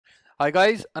Hi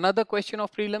guys, another question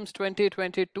of prelims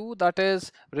 2022 that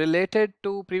is related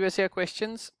to previous year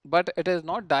questions, but it is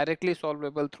not directly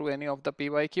solvable through any of the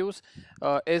PYQs,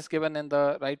 is given in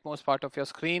the rightmost part of your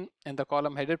screen in the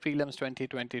column headed prelims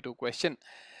 2022 question.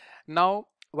 Now,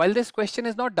 while this question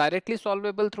is not directly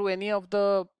solvable through any of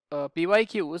the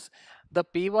PYQs, the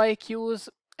PYQs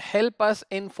help us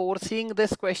in foreseeing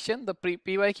this question. The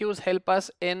PYQs help us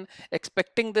in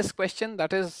expecting this question,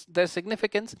 that is their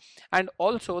significance. And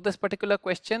also this particular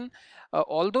question,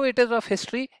 although it is of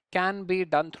history, can be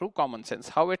done through common sense.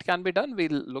 How it can be done,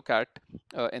 we'll look at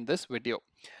in this video.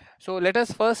 So let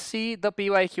us first see the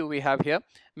PYQ we have here.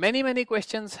 Many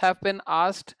questions have been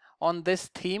asked on this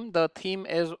theme. The theme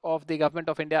is of the Government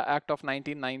of India Act of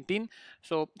 1919.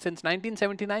 So since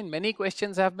 1979, many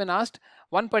questions have been asked.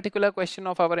 One particular question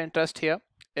of our interest here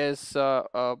is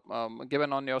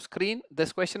given on your screen.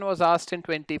 This question was asked in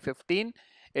 2015.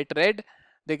 It read,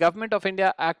 the Government of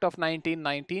India Act of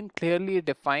 1919 clearly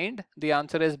defined. The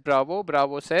answer is Bravo.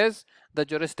 Bravo says the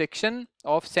jurisdiction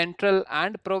of central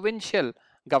and provincial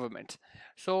governments.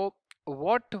 So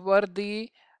what were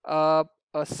the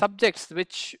subjects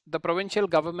which the provincial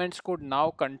governments could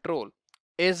now control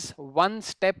is one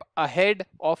step ahead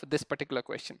of this particular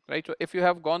question, right? So if you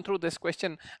have gone through this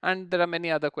question, and there are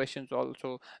many other questions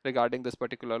also regarding this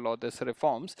particular law, this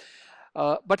reforms,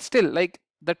 but still, like,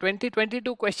 the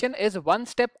 2022 question is one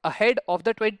step ahead of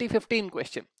the 2015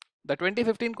 question. The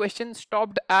 2015 question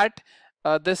stopped at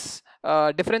this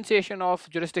differentiation of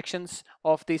jurisdictions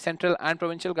of the central and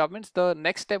provincial governments. The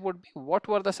next step would be what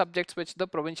were the subjects which the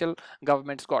provincial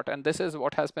governments got, and this is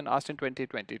what has been asked in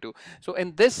 2022. So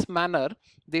in this manner,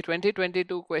 the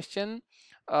 2022 question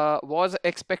was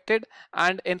expected,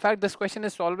 and in fact this question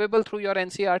is solvable through your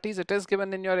NCERTs. It is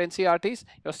given in your NCERTs,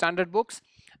 your standard books.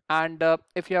 And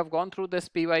if you have gone through this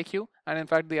PYQ, and in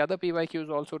fact the other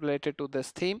PYQs also related to this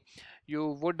theme,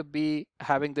 you would be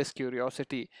having this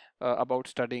curiosity about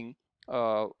studying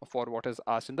for what is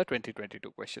asked in the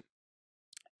 2022 question.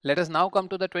 Let us now come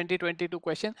to the 2022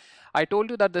 question. I told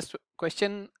you that this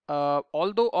question,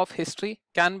 although of history,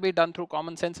 can be done through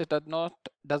common sense. It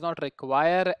does not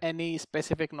require any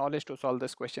specific knowledge to solve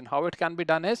this question. How it can be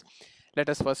done is, let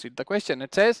us first read the question.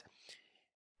 It says,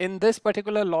 in this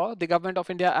particular law, the Government of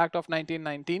India Act of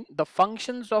 1919, the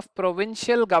functions of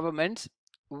provincial governments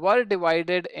were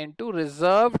divided into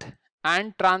reserved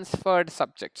and transferred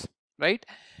subjects, right?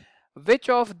 Which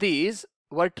of these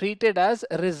were treated as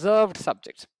reserved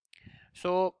subjects?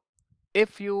 So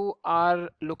if you are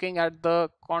looking at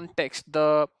the context,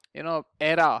 the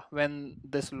era when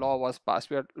this law was passed,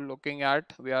 we are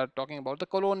talking about the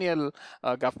colonial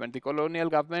government. The colonial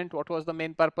government, what was the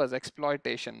main purpose?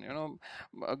 Exploitation,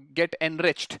 get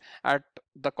enriched at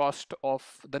the cost of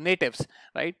the natives,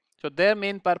 right? So their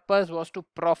main purpose was to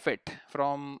profit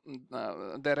from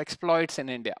their exploits in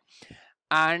India,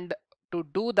 and to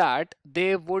do that,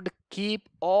 they would keep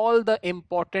all the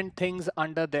important things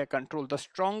under their control. The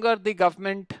stronger the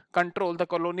government control, the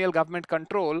colonial government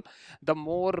control, the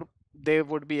more they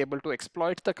would be able to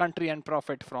exploit the country and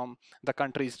profit from the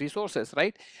country's resources,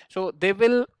 right? So they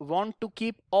will want to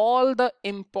keep all the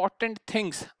important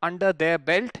things under their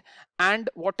belt, and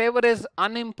whatever is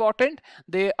unimportant,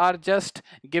 they are just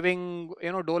giving,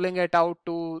 doling it out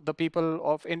to the people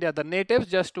of India, the natives,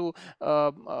 just to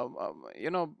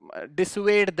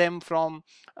dissuade them from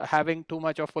having too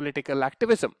much of political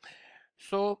activism.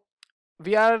 So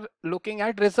we are looking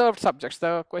at reserved subjects.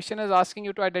 The question is asking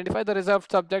you to identify the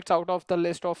reserved subjects out of the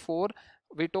list of 4.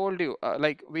 We told you,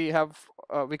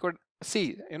 we could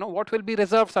see, what will be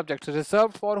reserved subjects.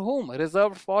 Reserved for whom?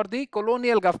 Reserved for the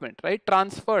colonial government, right?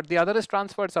 Transferred. The other is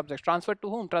transferred subjects. Transferred to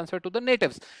whom? Transferred to the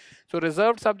natives. So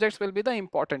reserved subjects will be the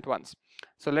important ones.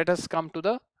 So let us come to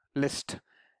the list.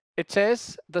 It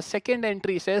says, the second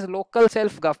entry says local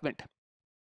self-government.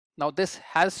 Now this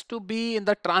has to be in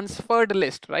the transferred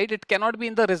list, right? It cannot be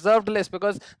in the reserved list,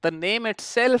 because the name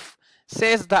itself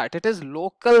says that it is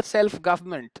local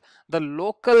self-government. The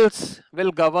locals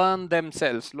will govern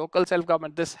themselves. Local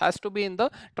self-government. This has to be in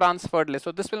the transferred list.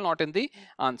 So this will not in the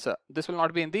answer. This will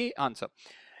not be in the answer.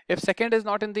 If second is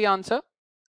not in the answer,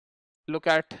 look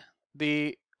at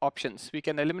the options. We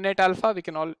can eliminate alpha, we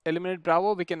can eliminate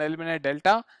bravo, we can eliminate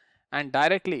delta, and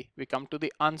directly we come to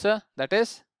the answer, that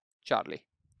is Charlie.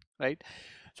 Right?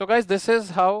 So guys, this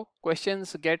is how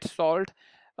questions get solved.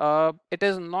 It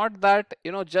is not that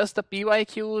just the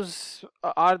PYQs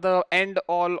are the end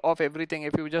all of everything.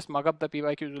 If you just mug up the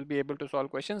PYQs, you'll be able to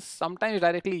solve questions. Sometimes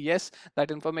directly, yes,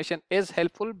 that information is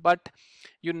helpful, but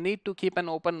you need to keep an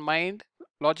open mind,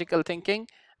 logical thinking,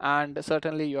 and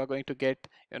certainly you are going to get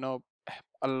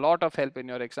a lot of help in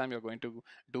your exam. You're going to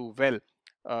do well.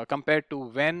 compared to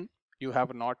when you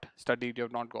have not studied, you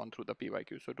have not gone through the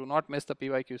PYQ. So do not miss the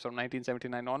PYQs from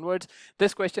 1979 onwards.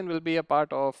 This question will be a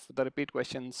part of the repeat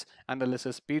questions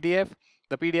analysis PDF.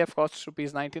 The PDF costs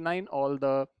 ₹99. All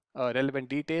the relevant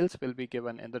details will be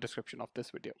given in the description of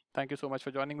this video. Thank you so much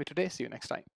for joining me today. See you next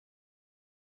time.